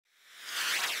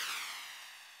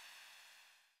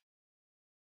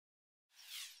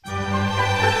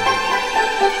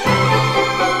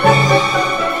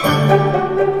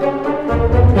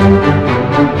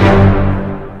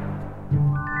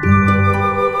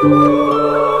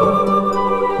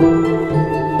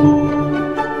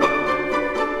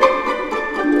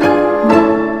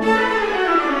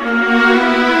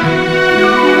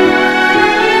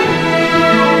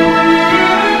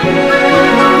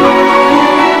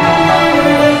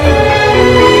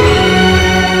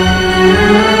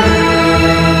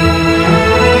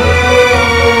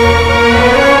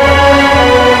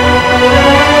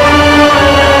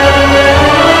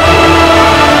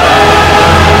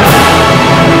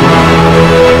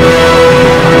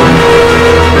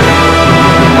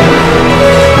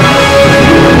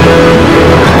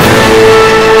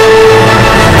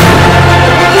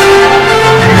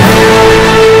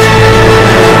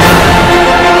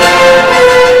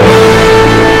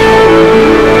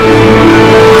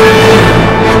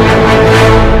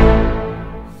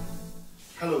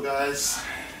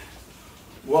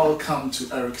Welcome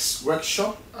to Eric's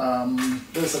workshop.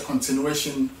 This is a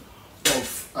continuation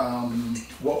of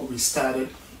what we started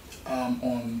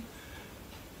on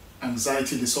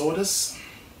anxiety disorders.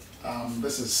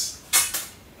 This is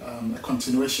a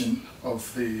continuation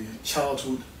of the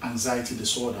childhood anxiety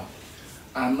disorder.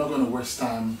 I'm not going to waste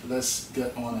time. Let's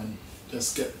get on and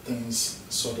just get things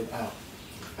sorted out.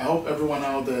 I hope everyone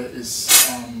out there is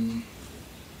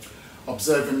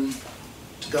observing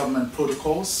government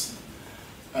protocols.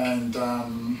 And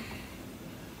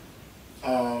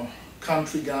our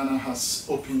country, Ghana, has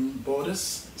open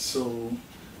borders, so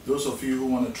those of you who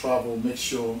want to travel, make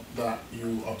sure that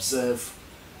you observe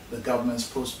the government's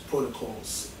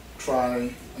protocols.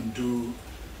 Try and do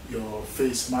your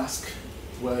face mask,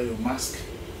 wear your mask,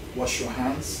 wash your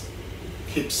hands,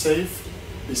 keep safe,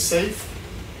 be safe,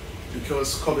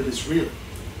 because COVID is real.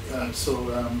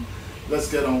 Let's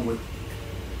get on with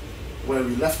where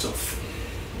we left off.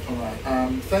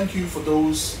 Alright, thank you for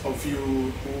those of you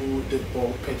who did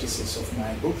bulk purchases of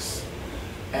my books.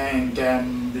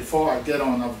 And before I get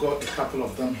on, I've got a couple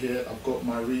of them here. I've got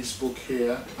Marie's book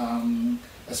here,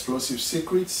 Explosive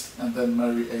Secrets, and then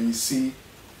Marie AEC,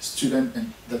 Student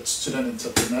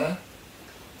Entrepreneur.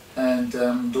 And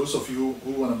those of you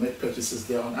who want to make purchases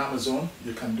there on Amazon,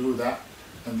 you can do that.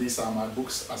 And these are my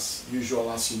books as usual,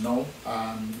 as you know.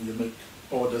 You make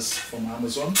orders from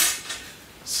Amazon.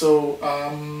 So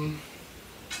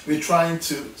we're trying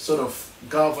to sort of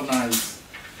galvanize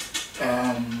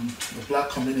the black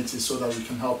community so that we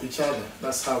can help each other.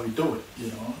 That's how we do it,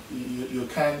 you know. You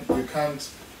can't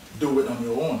do it on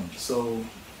your own. So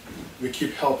we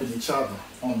keep helping each other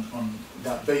on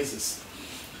that basis.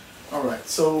 All right,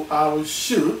 so I will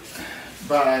shoot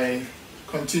by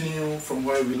continuing from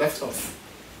where we left off.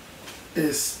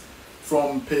 Is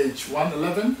from page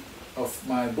 111 of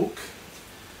my book.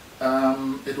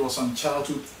 It was on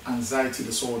childhood anxiety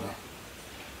disorder.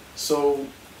 So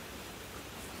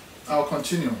I'll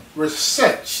continue.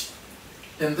 Research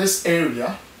in this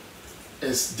area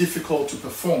is difficult to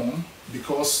perform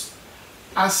because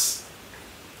as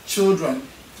children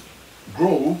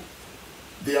grow,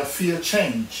 their fear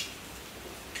change,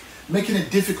 making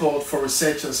it difficult for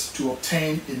researchers to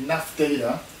obtain enough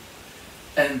data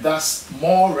and thus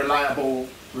more reliable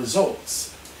results.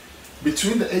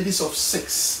 Between the ages of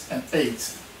 6 and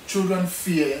 8, children's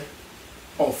fear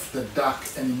of the dark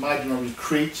and imaginary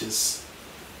creatures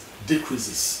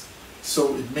decreases.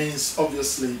 So it means,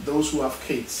 obviously, those who have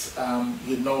kids,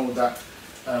 you know that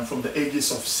from the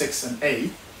ages of 6 and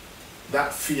 8,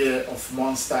 that fear of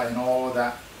monster and all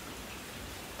that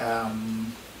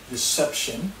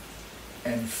deception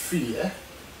and fear,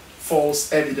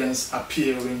 false evidence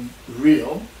appearing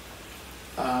real,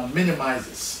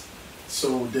 minimizes.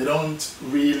 So they don't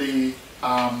really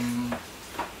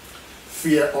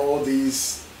fear all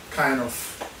these kind of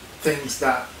things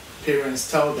that parents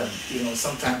tell them, you know,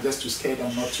 sometimes just to scare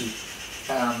them not to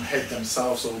hurt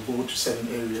themselves or go to certain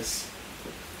areas.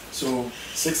 So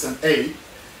 6 and 8,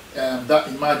 that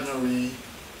imaginary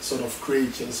sort of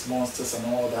creatures, monsters and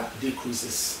all that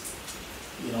decreases,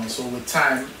 you know, so with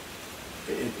time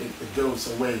it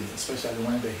goes away, especially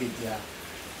when they hit their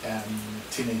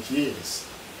teenage years.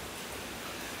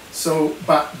 So,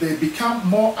 but they become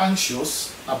more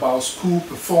anxious about school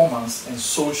performance and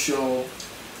social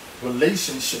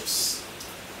relationships.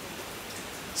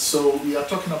 So we are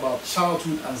talking about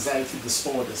childhood anxiety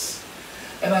disorders.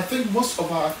 And I think most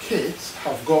of our kids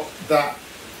have got that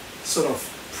sort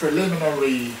of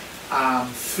preliminary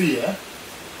fear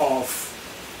of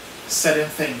certain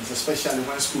things, especially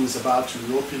when school is about to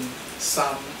reopen.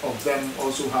 Some of them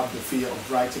also have the fear of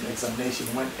writing examination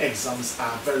when exams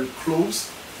are very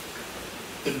close.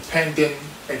 Impending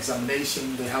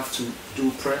examination, they have to do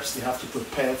preps, they have to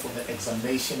prepare for the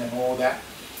examination and all that.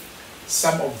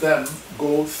 Some of them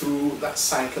go through that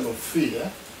cycle of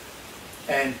fear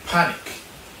and panic,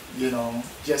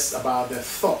 just about the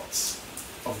thoughts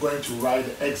of going to write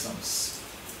the exams.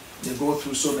 They go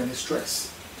through so many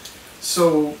stress.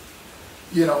 So,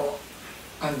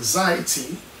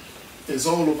 anxiety is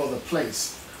all over the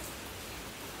place.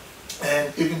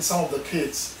 And even some of the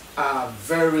kids are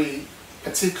very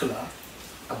particular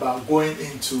about going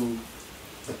into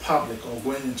the public or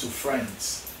going into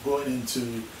friends, going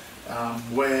into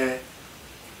where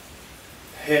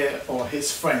her or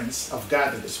his friends have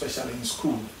gathered, especially in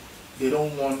school. They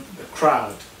don't want the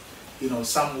crowd.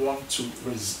 Some want to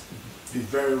be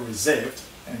very reserved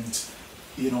and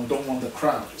don't want the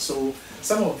crowd. So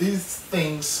some of these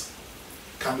things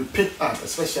can be picked up,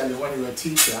 especially when you're a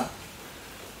teacher.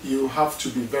 You have to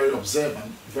be very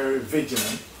observant, very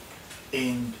vigilant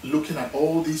in looking at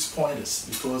all these pointers,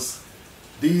 because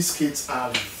these kids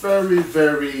are very,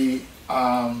 very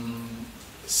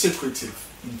secretive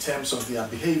in terms of their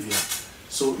behavior.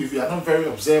 So if you are not very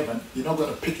observant, you're not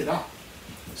going to pick it up.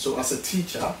 So as a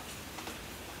teacher,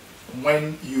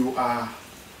 when you are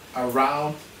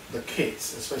around the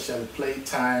kids, especially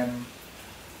playtime,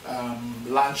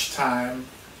 lunchtime,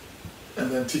 and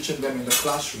then teaching them in the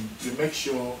classroom, you make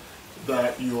sure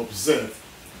that you observe,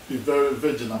 be very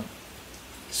vigilant,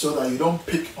 so that you don't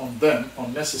pick on them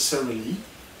unnecessarily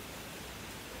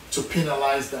to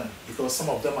penalize them, because some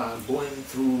of them are going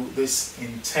through this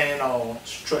internal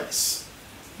stress,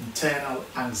 internal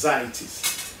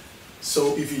anxieties.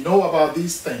 So if you know about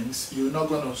these things, you're not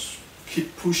going to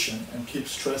keep pushing and keep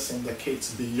stressing the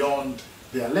kids beyond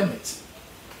their limit.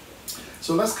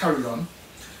 So let's carry on.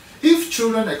 If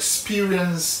children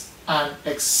experience an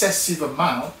excessive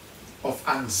amount of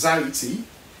anxiety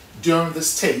during the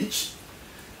stage,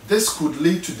 this could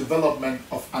lead to development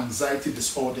of anxiety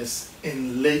disorders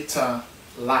in later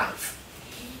life.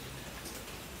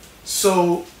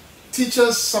 So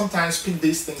teachers sometimes pick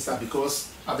these things up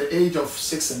because at the age of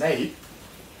 6 and 8,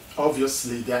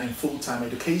 obviously they are in full-time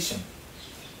education.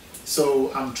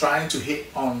 So I'm trying to hit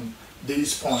on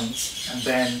these points and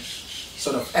then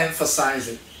sort of emphasize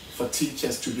it for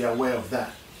teachers to be aware of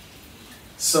that.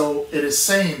 So it is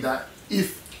saying that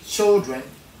if children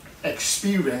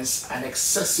experience an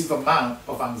excessive amount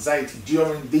of anxiety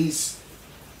during these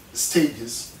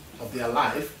stages of their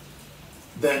life,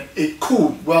 then it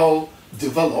could well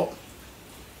develop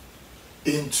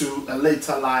into a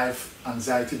later life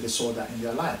anxiety disorder in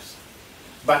their lives.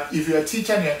 But if you're a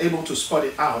teacher and you're able to spot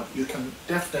it out, you can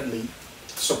definitely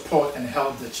support and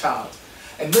help the child.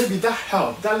 And maybe that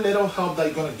help, that little help that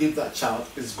you're going to give that child,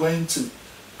 is going to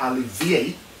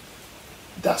alleviate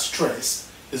that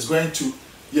stress, is going to,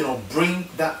 bring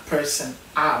that person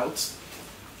out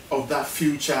of that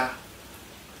future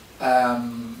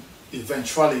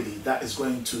eventuality that is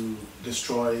going to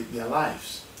destroy their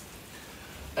lives.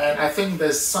 And I think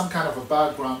there's some kind of a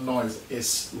background noise.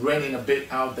 It's raining a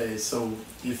bit out there, so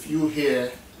if you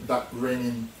hear that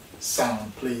raining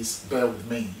sound, please bear with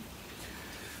me.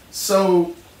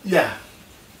 So yeah,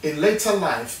 in later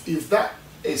life, if that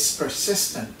is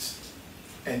persistent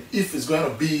and if it's going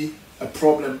to be a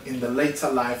problem in the later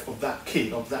life of that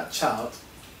kid, of that child,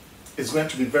 it's going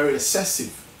to be very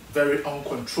excessive, very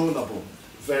uncontrollable,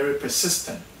 very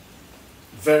persistent,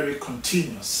 very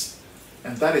continuous.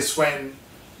 And that is when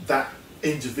that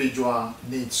individual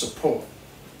needs support.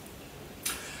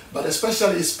 But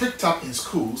especially it's picked up in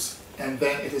schools and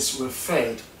then it is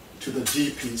referred to the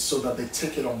GP so that they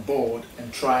take it on board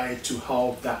and try to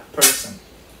help that person.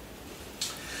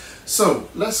 So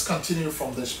let's continue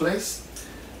from this place.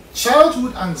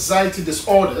 Childhood anxiety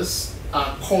disorders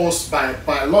are caused by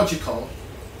biological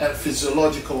and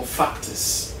physiological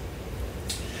factors.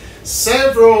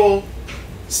 Several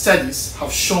studies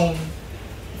have shown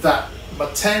that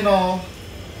maternal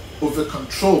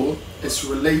over-control is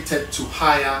related to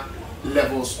higher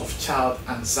levels of child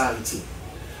anxiety,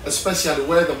 especially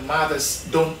where the mothers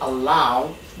don't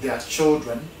allow their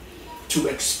children to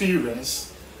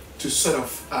experience, to sort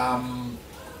of,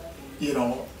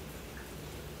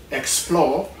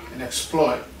 explore and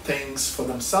exploit things for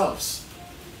themselves.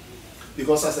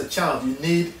 Because as a child, you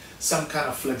need some kind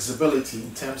of flexibility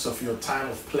in terms of your time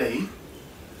of play,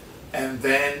 and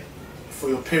then for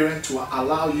your parent to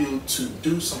allow you to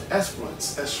do some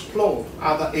exploits, explore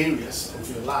other areas of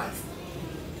your life.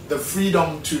 The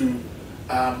freedom to,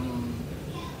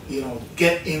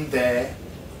 get in there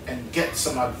and get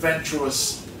some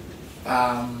adventurous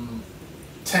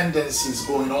tendencies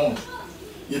going on.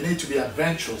 You need to be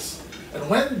adventurous. And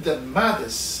when the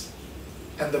mothers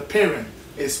and the parent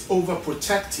is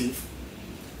overprotective,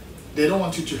 they don't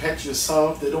want you to hurt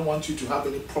yourself, they don't want you to have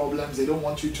any problems, they don't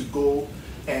want you to go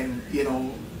and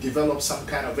develop some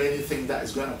kind of anything that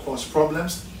is going to cause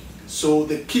problems. So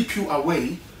they keep you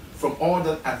away from all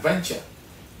that adventure.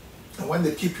 And when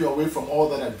they keep you away from all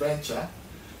that adventure,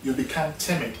 you become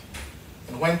timid.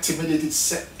 And when timidity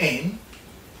set in,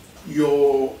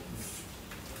 your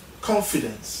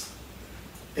confidence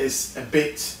is a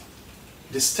bit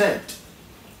disturbed.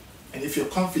 And if your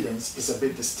confidence is a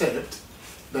bit disturbed,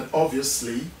 then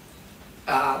obviously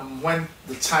when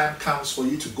the time comes for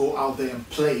you to go out there and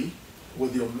play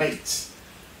with your mates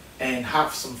and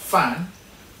have some fun,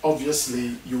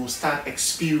 obviously you will start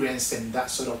experiencing that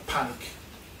sort of panic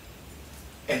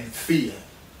and fear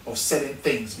of certain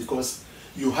things, because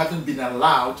you haven't been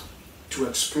allowed to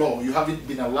explore, you haven't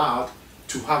been allowed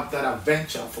to have that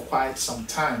adventure for quite some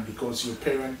time, because your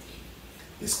parent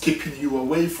is keeping you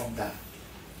away from that.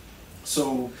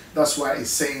 So that's why it's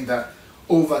saying that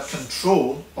over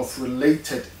control of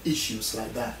related issues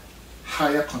like that,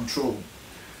 higher control,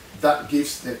 that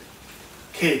gives the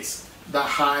kids that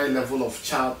high level of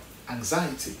child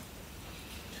anxiety.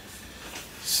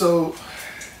 So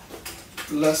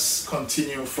let's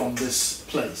continue from this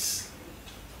place.